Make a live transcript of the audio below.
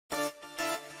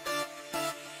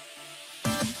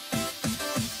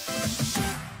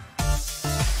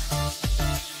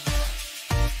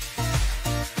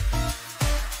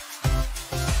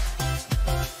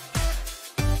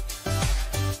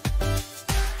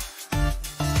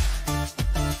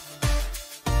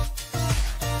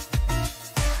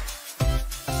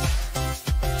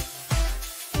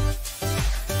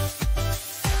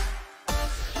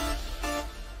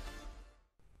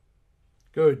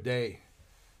Good day.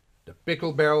 The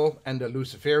Pickle Barrel and the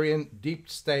Luciferian-Deep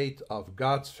state of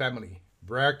God's family.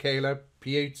 Brer Caleb,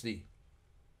 Ph.D.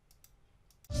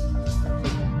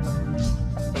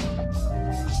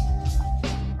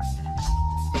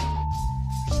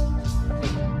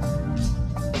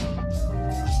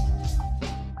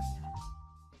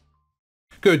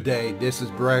 Good day, this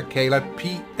is Brer Caleb,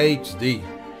 Ph.D.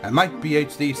 And my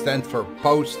Ph.D. stands for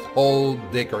Post-Hole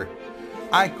Digger.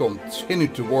 I continue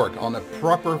to work on a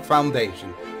proper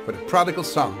foundation for the prodigal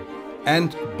son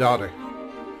and daughter.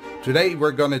 Today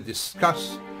we're going to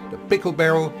discuss the Pickle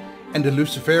Barrel and the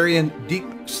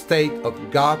Luciferian-Deep state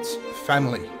of God's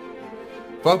family.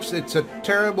 Folks, it's a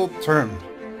terrible term.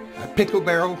 A Pickle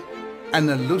Barrel and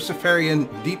the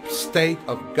Luciferian-Deep state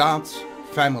of God's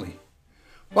family.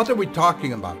 What are we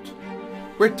talking about?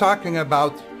 We're talking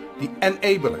about the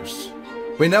enablers.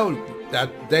 We know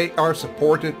that they are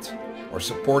supporting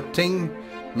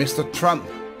Mr. Trump.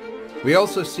 We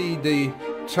also see the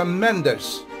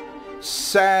tremendous,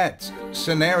 sad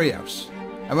scenarios.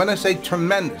 And when I say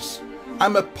tremendous,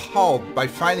 I'm appalled by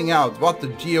finding out what the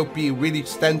GOP really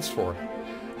stands for.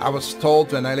 I was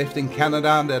told when I lived in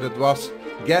Canada that it was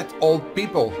Get Old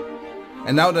People.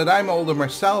 And now that I'm older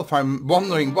myself, I'm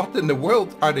wondering what in the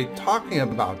world are they talking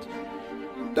about?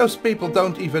 Those people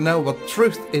don't even know what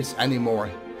truth is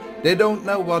anymore. They don't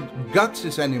know what guts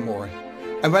is anymore.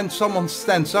 And when someone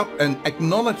stands up and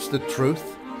acknowledges the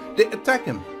truth, they attack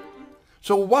him.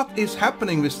 So what is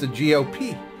happening with the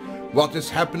GOP? What is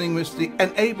happening with the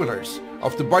enablers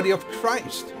of the body of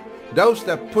Christ? Those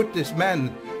that put this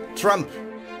man, Trump,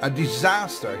 a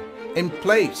disaster, in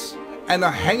place and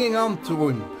are hanging on to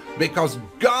him because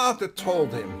God had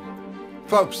told him.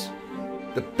 Folks,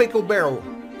 the Pickle Barrel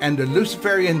and the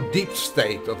Luciferian-Deep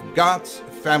state of God's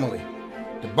family,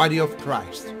 the body of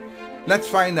Christ. Let's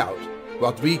find out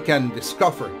what we can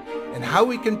discover and how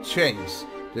we can change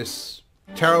this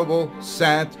terrible,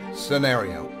 sad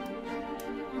scenario.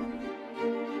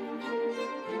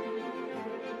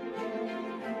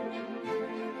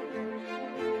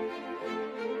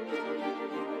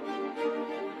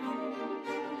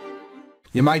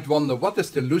 You might wonder, what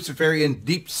is the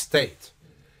Luciferian-Deep state?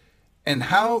 And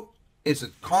how is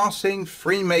it causing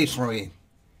Freemasonry?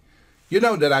 You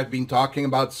know that I've been talking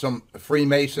about some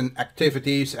Freemason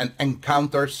activities and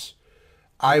encounters.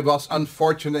 I was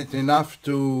unfortunate enough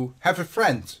to have a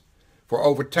friend for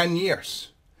over 10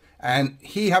 years. And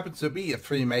he happened to be a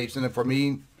Freemason, and for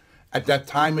me, at that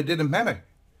time, it didn't matter.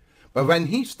 But when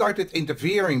he started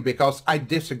interfering because I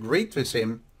disagreed with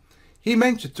him, he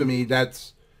mentioned to me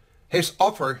that his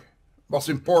offer was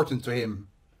important to him.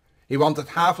 He wanted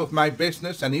half of my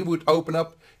business and he would open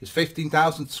up his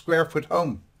 15,000 square foot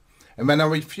home. And when I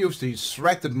refused, he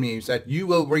threatened me. He said, "You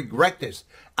will regret this.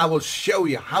 I will show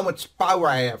you how much power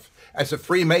I have as a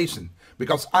Freemason,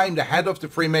 because I'm the head of the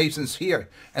Freemasons here.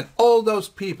 And all those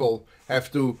people have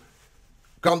to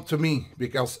come to me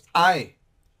because I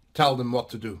tell them what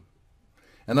to do."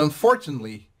 And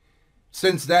unfortunately,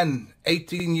 since then,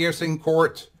 18 years in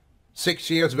court, 6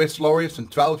 years with lawyers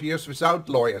and 12 years without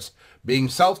lawyers, being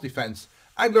self-defense,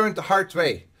 I learned the hard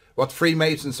way what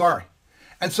Freemasons are.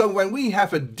 And so when we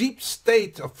have a deep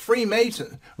state of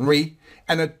Freemasonry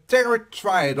and a terror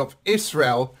triad of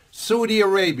Israel, Saudi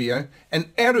Arabia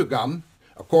and Erdogan,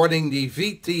 according to the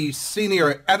VT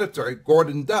senior editor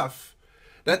Gordon Duff,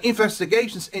 then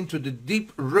investigations into the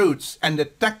deep roots and the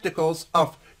tactics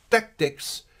of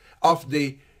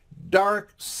the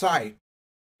dark side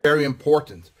are very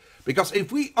important. Because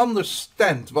if we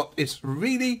understand what is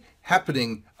really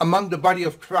happening among the body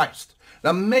of Christ,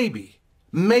 then maybe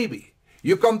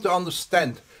you come to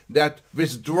understand that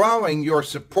withdrawing your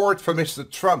support for Mr.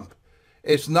 Trump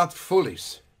is not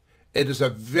foolish. It is a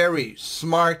very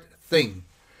smart thing.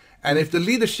 And if the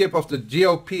leadership of the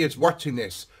GOP is watching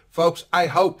this, folks, I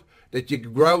hope that you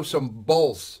grow some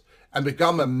balls and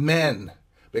become a man.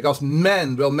 Because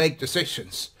men will make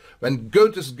decisions. When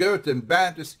good is good and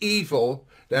bad is evil,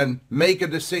 then make a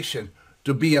decision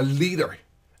to be a leader.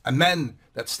 A man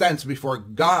that stands before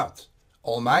God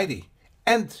Almighty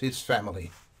and his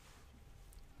family.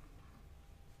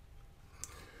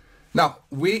 Now,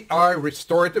 we are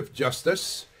restorative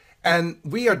justice, and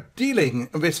we are dealing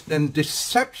with a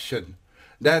deception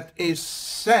that is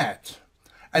sad.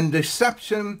 And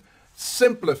deception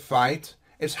simplified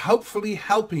is hopefully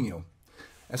helping you.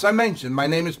 As I mentioned, my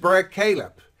name is Brer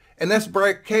Caleb. And as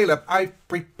Brer Caleb, I've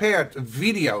prepared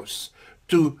videos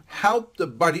to help the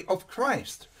body of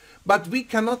Christ. But we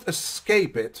cannot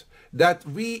escape it that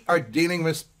we are dealing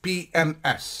with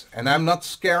PMS. And I'm not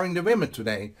scaring the women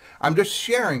today. I'm just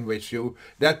sharing with you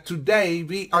that today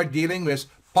we are dealing with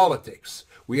politics.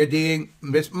 we are dealing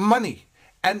with money,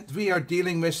 and we are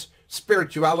dealing with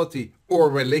spirituality or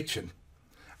religion.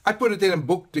 I put it in a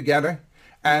book together,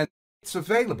 and it's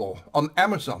available on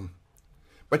Amazon.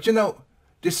 But you know,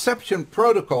 deception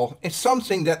protocol is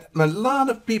something that a lot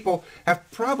of people have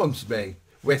problems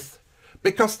with,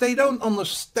 because they don't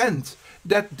understand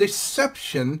that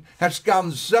deception has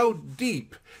gone so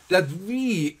deep that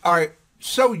we are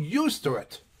so used to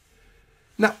it.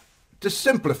 Now, to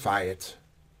simplify it,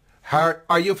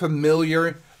 are you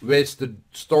familiar with the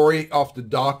story of the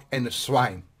dog and the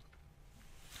swine?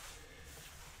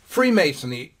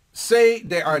 Freemasonry say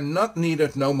they are not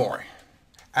needed no more,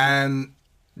 and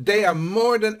they are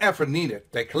more than ever needed,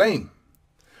 they claim.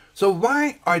 So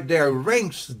why are their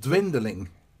ranks dwindling?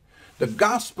 The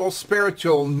gospel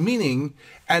spiritual meaning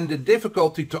and the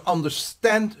difficulty to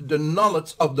understand the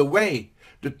knowledge of the way,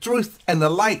 the truth and the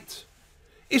light.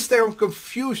 Is there a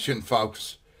confusion,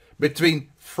 folks, between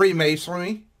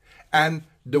Freemasonry and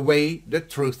the way, the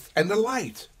truth and the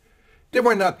light? They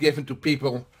were not given to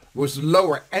people whose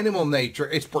lower animal nature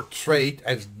is portrayed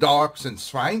as dogs and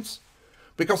swines.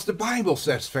 Because the Bible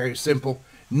says very simple,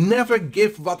 never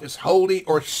give what is holy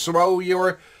or throw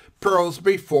your pearls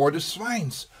before the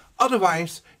swines.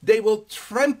 Otherwise, they will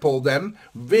trample them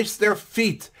with their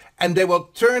feet and they will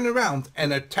turn around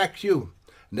and attack you.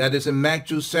 That is in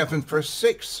Matthew 7 verse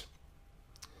 6.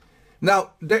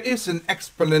 Now, there is an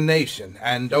explanation,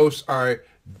 and those are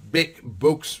big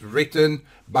books written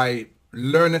by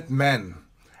learned men.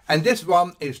 And this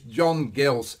one is John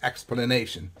Gill's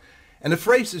explanation. And the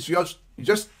phrase is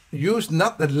just used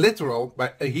not the literal,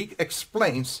 but he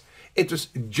explains it is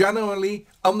generally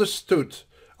understood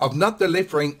of not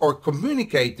delivering or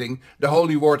communicating the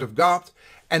holy word of God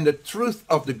and the truth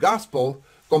of the gospel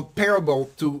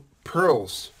comparable to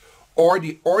pearls or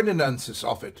the ordinances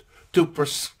of it, to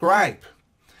prescribe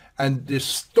and the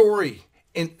story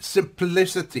in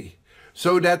simplicity,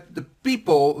 so that the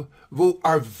people who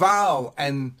are vile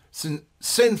and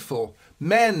sinful,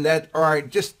 men that are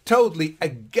just totally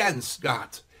against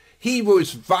God, he who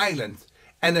is violent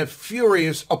and a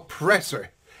furious oppressor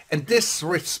and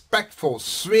disrespectful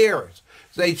swearers,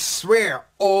 they swear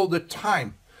all the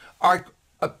time, are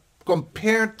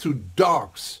compared to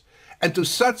dogs, and to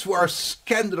such who are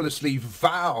scandalously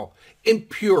vile,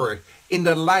 impure in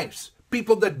their lives,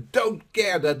 people that don't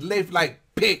care, that live like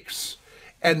pigs.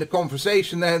 And the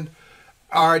conversation then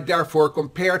are therefore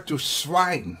compared to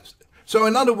swine. So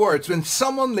in other words, when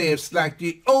someone lives like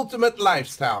the ultimate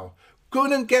lifestyle,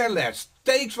 couldn't care less,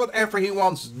 takes whatever he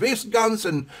wants, with guns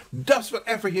and does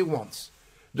whatever he wants.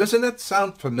 Doesn't that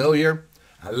sound familiar?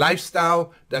 A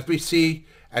lifestyle that we see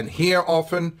and hear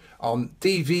often on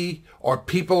TV, or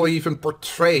people even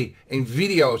portray in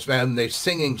videos when they're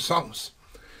singing songs.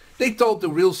 They told the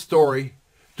real story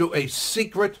to a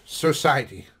secret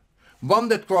society, one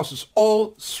that crosses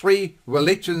all three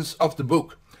religions of the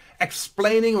book,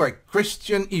 explaining why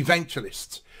Christian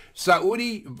evangelists,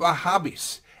 Saudi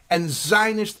Wahhabis, and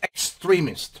Zionist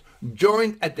extremists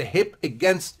joined at the hip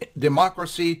against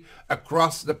democracy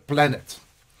across the planet.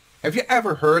 Have you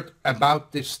ever heard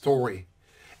about this story?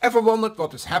 Ever wondered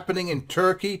what is happening in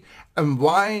Turkey and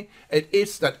why it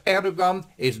is that Erdogan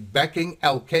is backing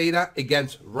Al-Qaeda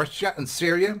against Russia and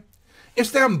Syria?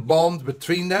 Is there a bond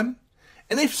between them?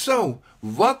 And if so,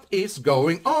 what is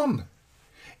going on?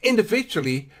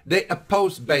 Individually, they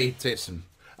oppose Baptism,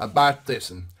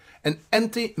 an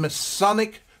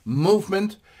anti-Masonic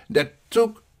movement that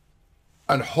took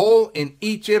a hold in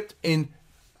Egypt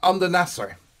under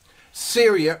Nasser,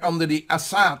 Syria under the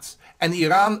Assads, and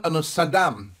Iran under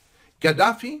Saddam.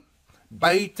 Gaddafi,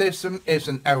 Baptism is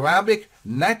an Arabic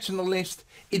nationalist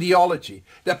ideology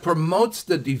that promotes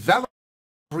the development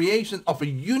and creation of a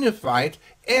unified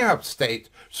Arab state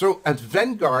through a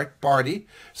vanguard party's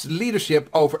leadership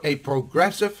over a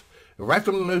progressive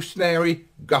revolutionary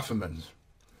government.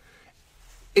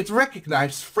 It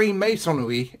recognized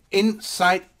Freemasonry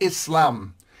inside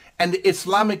Islam and the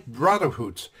Islamic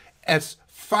Brotherhood as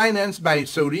financed by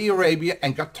Saudi Arabia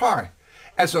and Qatar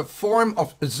as a form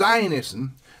of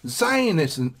Zionism.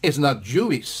 Zionism is not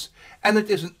Jewish, and it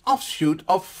is an offshoot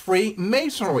of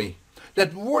Freemasonry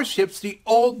that worships the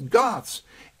old gods,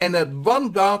 and that one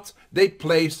God they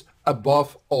place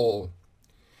above all.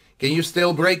 Can you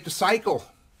still break the cycle,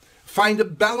 find a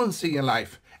balance in your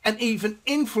life, and even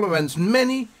influence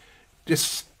many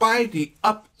despite the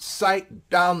upside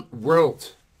down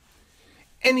world?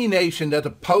 Any nation that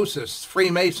opposes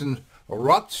Freemason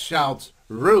Rothschild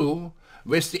rule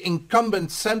with the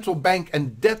incumbent central bank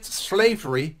and debt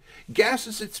slavery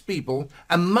gasses its people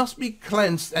and must be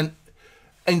cleansed and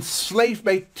enslaved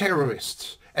by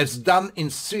terrorists, as done in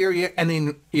Syria and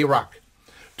in Iraq.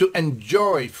 to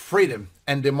enjoy freedom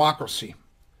and democracy.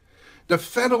 The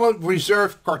Federal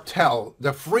Reserve Cartel,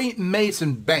 the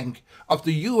Freemason Bank of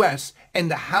the US,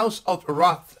 and the House of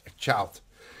Rothschild.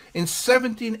 In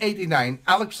 1789,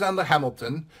 Alexander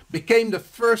Hamilton became the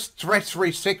first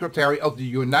Treasury Secretary of the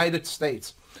United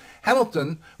States.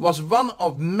 Hamilton was one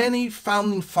of many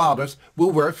founding fathers who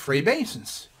were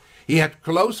Freemasons. He had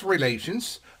close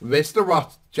relations with the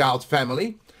Rothschild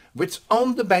family, which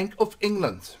owned the Bank of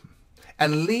England,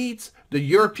 and leads the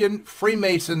European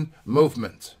Freemason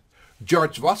movement.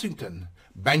 George Washington,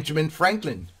 Benjamin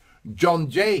Franklin, John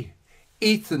Jay,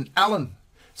 Ethan Allen,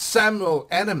 Samuel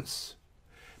Adams,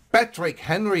 Patrick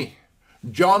Henry,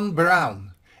 John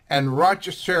Brown, and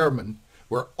Roger Sherman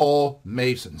were all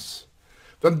Masons.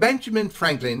 When Benjamin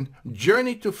Franklin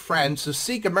journeyed to France to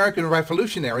seek American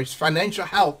revolutionaries financial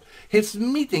help, his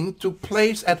meeting took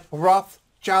place at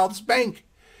Rothschild's bank.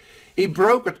 He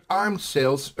brokered arms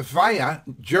sales via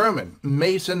German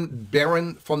Mason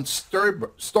Baron von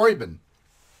Steuben.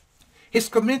 His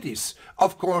committees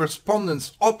of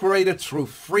correspondence operated through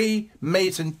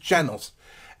Freemason channels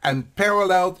and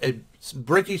paralleled a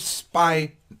British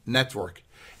spy network.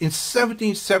 In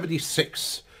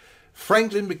 1776,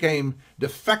 Franklin became de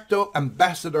facto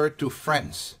ambassador to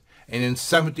France, and in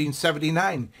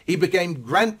 1779 he became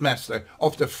Grand Master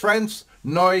of the French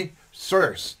Noy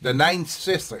Sœurs, the Nine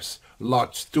Sisters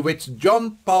Lodge, to which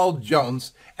John Paul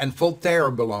Jones and Voltaire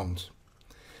belonged.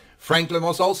 Franklin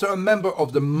was also a member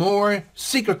of the more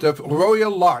secretive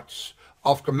Royal Lodge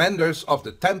of Commanders of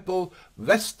the Temple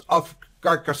west of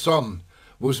Carcassonne,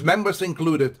 whose members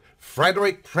included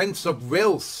Frederick, Prince of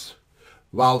Wales.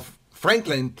 While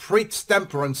Franklin preached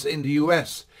temperance in the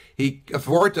US, he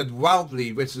cavorted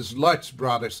wildly with his lodge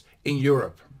brothers in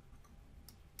Europe.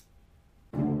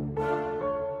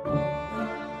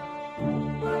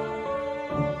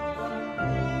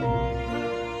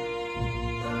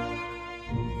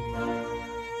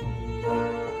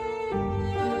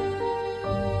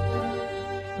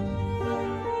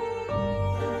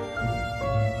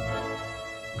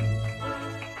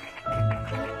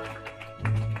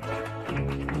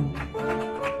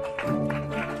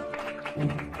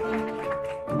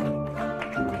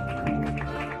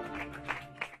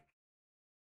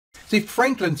 See,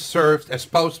 Franklin served as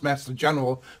Postmaster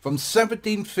General from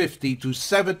 1750 to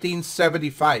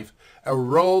 1775, a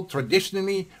role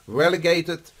traditionally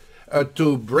relegated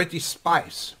to British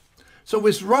spies. So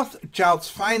with Rothschild's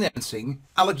financing,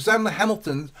 Alexander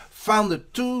Hamilton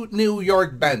founded two New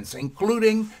York banks,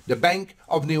 including the Bank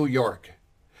of New York.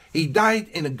 He died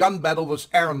in a gun battle with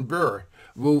Aaron Burr,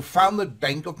 who founded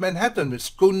Bank of Manhattan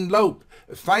with Kuhn Loeb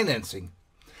financing.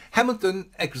 Hamilton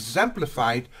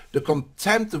exemplified the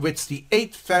contempt which the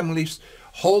eight families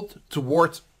hold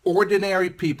towards ordinary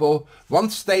people,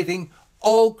 once stating,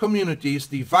 "All communities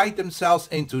divide themselves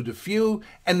into the few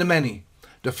and the many.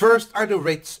 The first are the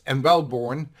rich and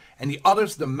well-born, and the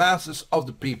others the masses of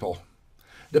the people.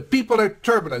 The people are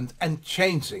turbulent and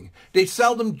changing. They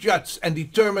seldom judge and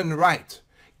determine right.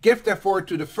 Give therefore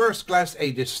to the first class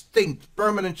a distinct,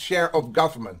 permanent share of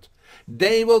government.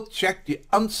 They will check the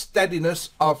unsteadiness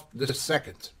of the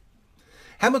second."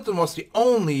 Hamilton was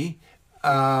the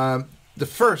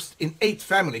first in eight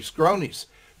families, cronies,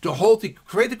 to hold the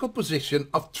critical position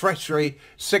of Treasury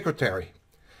Secretary.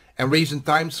 In recent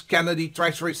times, Kennedy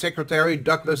Treasury Secretary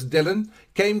Douglas Dillon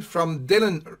came from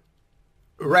Dillon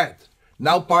Red,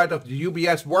 now part of the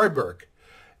UBS Warburg.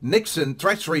 Nixon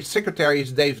Treasury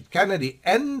Secretaries David Kennedy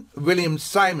and William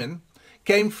Simon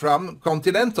came from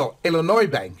Continental Illinois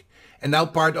Bank, and now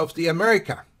part of the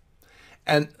America.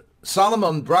 And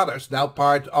Salomon Brothers, now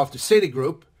part of the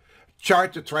Citigroup,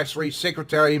 Charter Treasury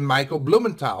Secretary Michael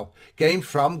Blumenthal came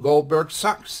from Goldberg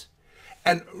Sachs.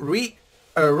 And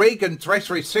Reagan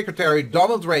Treasury Secretary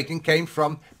Donald Reagan came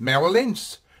from Merrill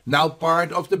Lynch, now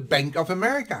part of the Bank of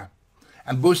America.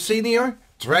 And Bush Sr.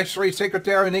 Treasury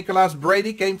Secretary Nicholas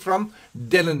Brady came from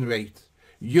Dillon Reed,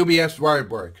 UBS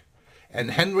Warburg.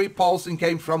 And Henry Paulson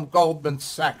came from Goldman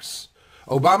Sachs.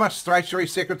 Obama's Treasury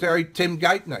Secretary Tim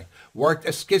Geithner worked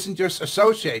as Kissinger's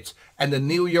associates and the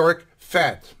New York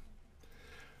Fed.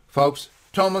 Folks,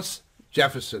 Thomas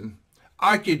Jefferson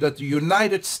argued that the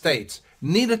United States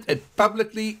needed a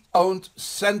publicly owned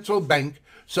central bank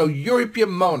so European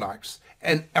monarchs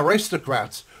and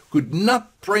aristocrats could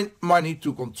not print money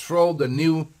to control the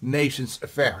new nation's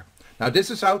affair. Now this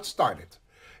is how it started.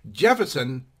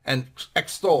 Jefferson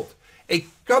extolled a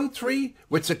country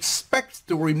which expects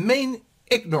to remain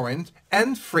ignorant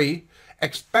and free,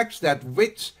 expects that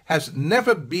which has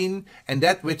never been and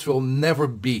that which will never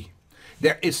be.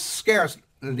 There is scarce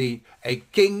only a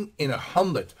king in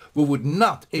 100 who would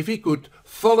not, if he could,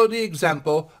 follow the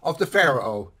example of the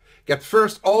Pharaoh. Get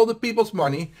first all the people's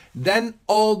money, then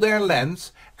all their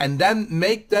lands, and then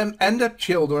make them and their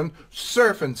children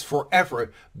servants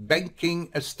forever, banking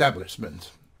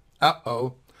establishment.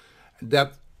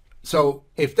 So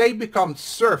if they become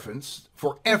servants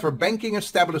forever, banking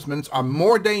establishments are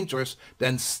more dangerous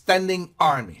than standing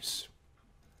armies.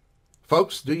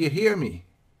 Folks, do you hear me?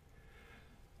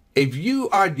 If you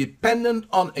are dependent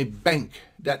on a bank,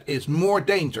 that is more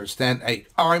dangerous than an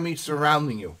army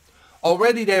surrounding you.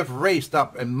 Already they have raised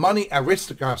up a money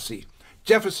aristocracy.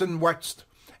 Jefferson watched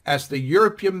as the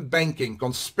European banking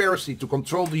conspiracy to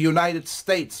control the United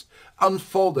States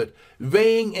unfolded,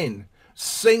 weighing in.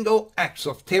 Single acts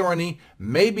of tyranny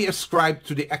may be ascribed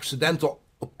to the accidental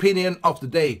opinion of the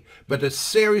day, but a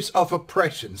series of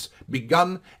oppressions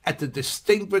begun at the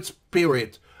distinguished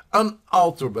period,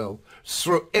 unalterable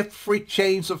through every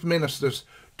change of ministers,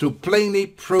 to plainly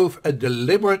prove a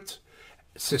deliberate,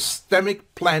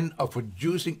 systemic plan of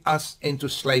reducing us into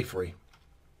slavery.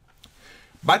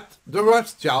 But the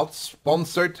Rothschilds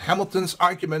sponsored Hamilton's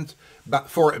argument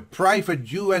for a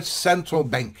private U.S. central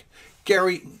bank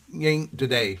carrying the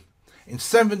day. In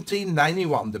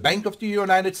 1791, the Bank of the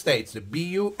United States, the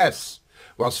BUS,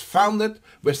 was founded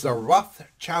with the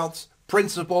Rothschilds'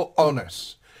 principal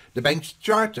owners. The bank's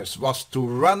charter was to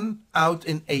run out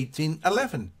in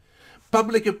 1811.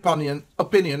 Public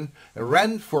opinion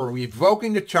ran for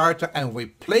revoking the charter and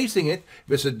replacing it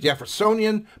with a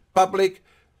Jeffersonian public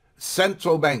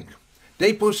central bank.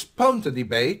 They postponed the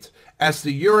debate as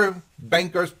the Euro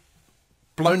bankers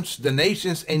plunged the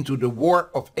nations into the War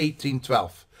of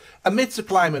 1812. Amidst a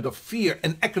climate of fear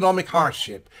and economic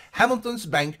hardship, Hamilton's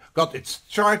bank got its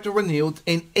charter renewed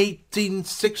in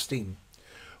 1816.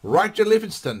 Roger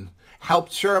Livingston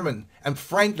helped Sherman and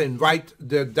Franklin write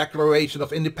the Declaration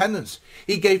of Independence.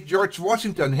 He gave George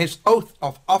Washington his oath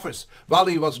of office while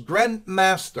he was Grand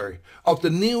Master of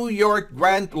the New York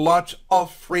Grand Lodge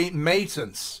of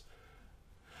Freemasons.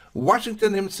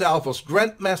 Washington himself was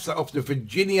Grand Master of the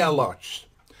Virginia Lodge.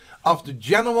 Of the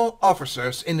general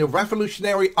officers in the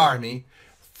Revolutionary Army,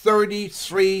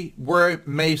 33 were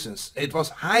Masons. It was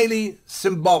highly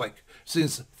symbolic,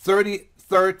 since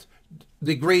 33rd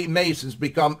degree Masons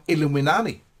become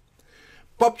Illuminati.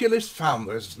 Populist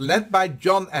founders led by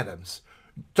John Adams,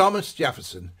 Thomas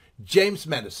Jefferson, James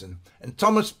Madison, and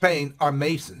Thomas Paine are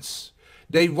Masons.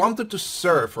 They wanted to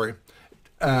sever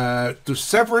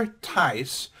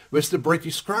ties with the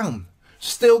British Crown.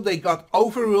 Still, they got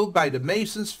overruled by the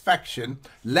Masons faction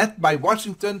led by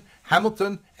Washington,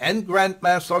 Hamilton, and Grand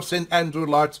Master of St. Andrew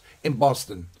Lodge in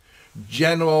Boston,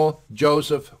 General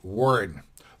Joseph Warren,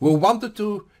 who wanted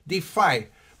to defy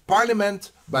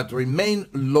Parliament but remain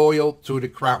loyal to the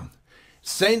Crown.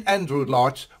 St. Andrew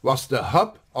Lodge was the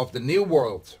hub of the New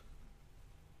World.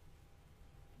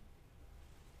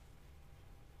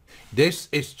 This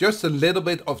is just a little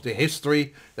bit of the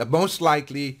history that most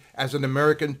likely as an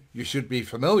American you should be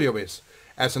familiar with.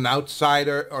 As an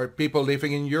outsider or people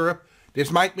living in Europe,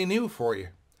 this might be new for you.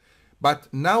 But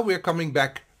now we're coming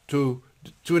back to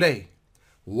today.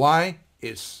 Why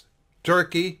is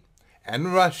Turkey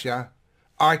and Russia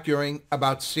arguing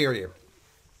about Syria?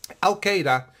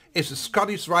 Al-Qaeda is a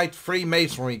Scottish Rite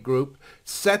Freemasonry group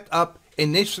set up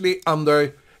initially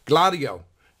under Gladio,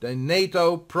 the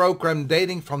NATO program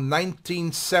dating from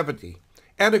 1970.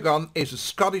 Erdogan is a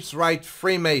Scottish Rite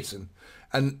Freemason,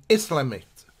 an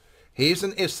Islamist. He is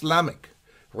an Islamic,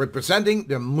 representing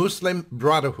the Muslim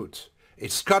Brotherhood, a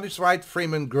Scottish Rite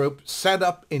Freeman group set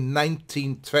up in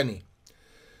 1920.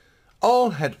 All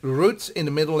had roots in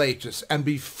the Middle Ages and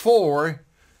before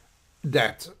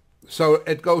that, so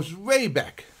it goes way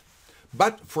back.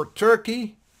 But for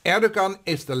Turkey, Erdogan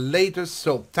is the latest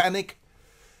sultanic.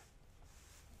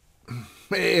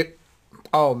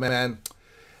 Oh man,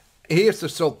 here's the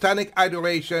sultanic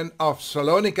adoration of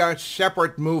Salonika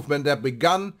shepherd movement that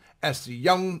began as the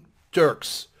Young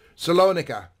Turks.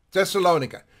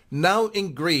 Thessalonica, now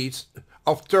in Greece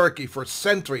of Turkey for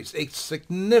centuries, a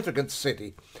significant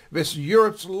city with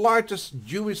Europe's largest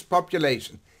Jewish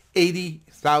population,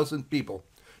 80,000 people.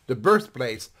 The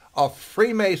birthplace of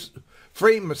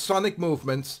Freemasonic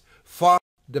movements for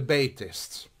the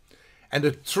Baptists. And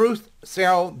the truth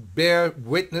shall bear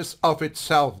witness of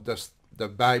itself, does the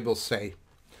Bible say.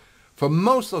 For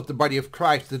most of the body of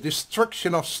Christ, the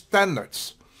destruction of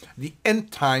standards, the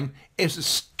end time, is a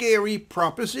scary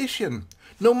proposition.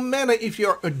 No matter if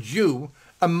you're a Jew,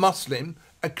 a Muslim,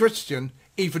 a Christian,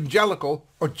 evangelical,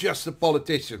 or just a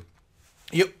politician.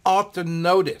 You ought to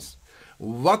notice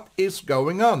what is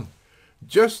going on,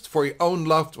 just for your own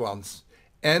loved ones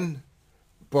and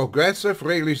progressive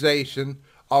realization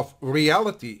of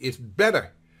reality is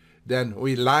better than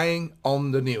relying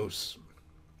on the news.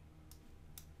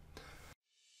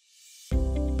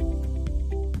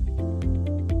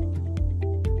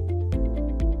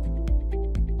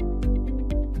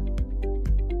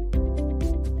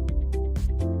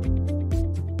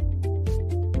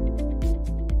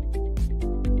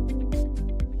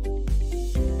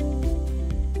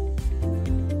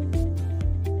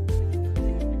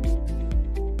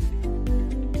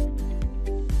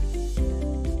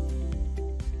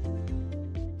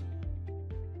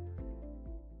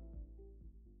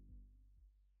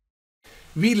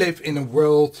 We live in a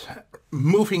world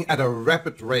moving at a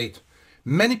rapid rate.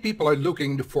 Many people are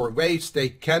looking for ways they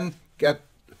can get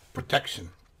protection,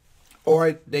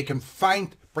 or they can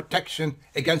find protection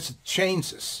against the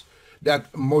changes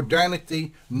that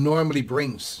modernity normally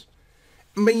brings.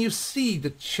 When you see the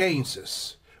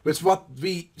changes with what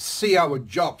we see our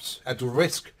jobs at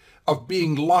risk of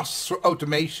being lost through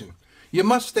automation, you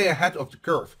must stay ahead of the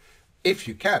curve if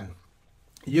you can.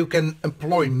 You can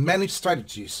employ many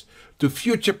strategies to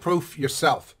future-proof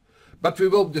yourself, but we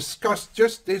will discuss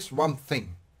just this one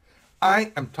thing.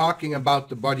 I am talking about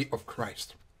the body of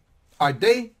Christ. Are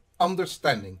they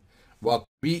understanding what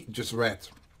we just read?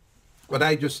 What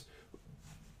I just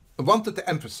wanted to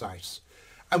emphasize.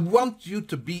 I want you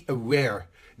to be aware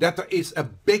that there is a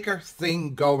bigger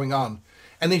thing going on.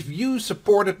 And if you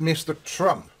supported Mr.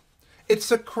 Trump,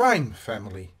 it's a crime,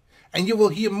 family, and you will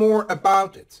hear more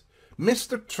about it.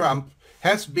 Mr. Trump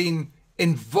has been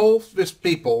involved with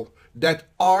people that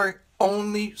are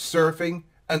only serving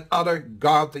another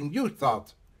God than you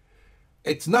thought.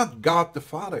 It's not God the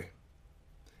Father.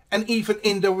 And even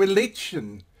in the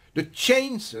religion, the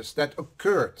changes that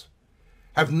occurred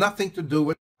have nothing to do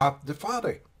with God the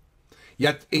Father.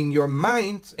 Yet in your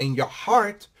mind, in your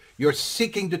heart, you're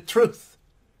seeking the truth.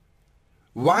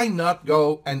 Why not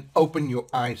go and open your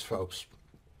eyes, folks?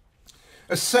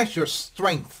 Assess your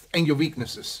strength and your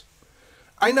weaknesses.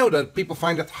 I know that people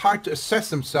find it hard to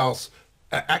assess themselves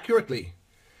accurately.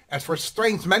 As for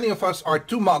strength, many of us are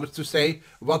too modest to say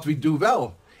what we do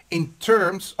well. In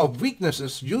terms of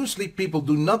weaknesses, usually people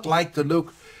do not like to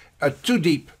look too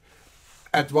deep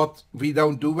at what we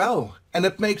don't do well, and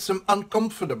it makes them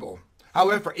uncomfortable.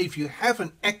 However, if you have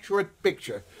an accurate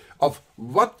picture of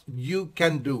what you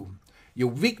can do, your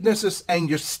weaknesses and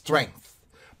your strength,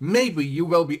 maybe you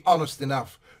will be honest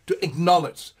enough to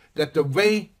acknowledge that the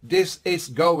way this is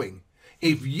going,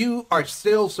 if you are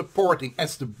still supporting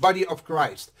as the body of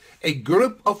Christ a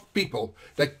group of people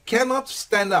that cannot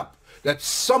stand up, that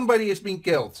somebody is being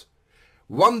killed,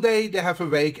 one day they have a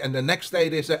wake and the next day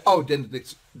they say, oh,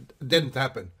 it didn't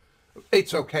happen.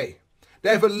 It's okay. They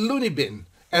have a loony bin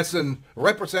as a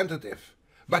representative,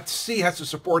 but she has the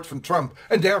support from Trump,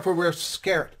 and therefore we're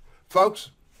scared.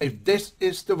 Folks, if this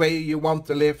is the way you want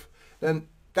to live, then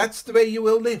that's the way you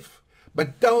will live.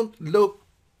 But don't look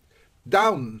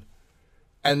down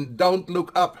and don't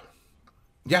look up.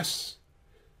 Yes.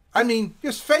 I mean,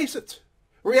 just face it.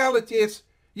 Reality is,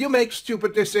 you make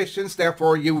stupid decisions,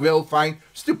 therefore you will find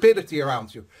stupidity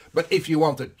around you. But if you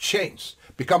want to change,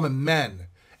 become a man,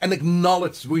 and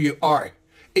acknowledge who you are.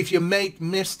 If you make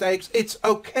mistakes, it's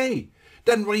okay.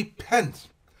 Then repent.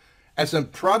 As a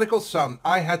prodigal son,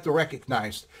 I had to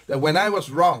recognize that when I was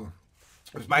wrong,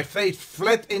 with my face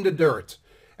flat in the dirt,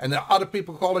 and the other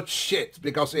people call it shit,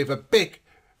 because if a pig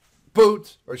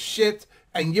poot or shit,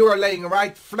 and you are laying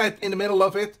right flat in the middle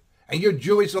of it, and your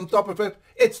Jewish on top of it,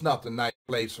 it's not a nice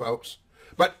place, folks.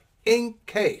 But in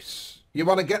case you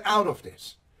want to get out of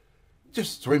this,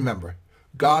 just remember,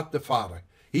 God the Father,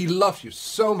 He loves you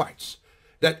so much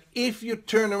that if you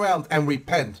turn around and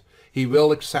repent, He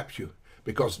will accept you,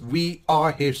 because we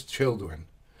are His children.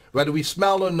 Whether we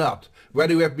smell or not,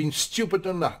 whether we have been stupid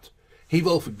or not, He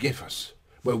will forgive us.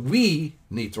 But we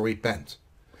need to repent.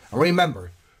 And remember,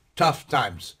 tough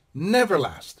times never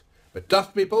last. But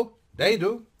tough people, they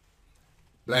do.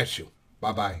 Bless you.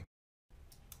 Bye-bye.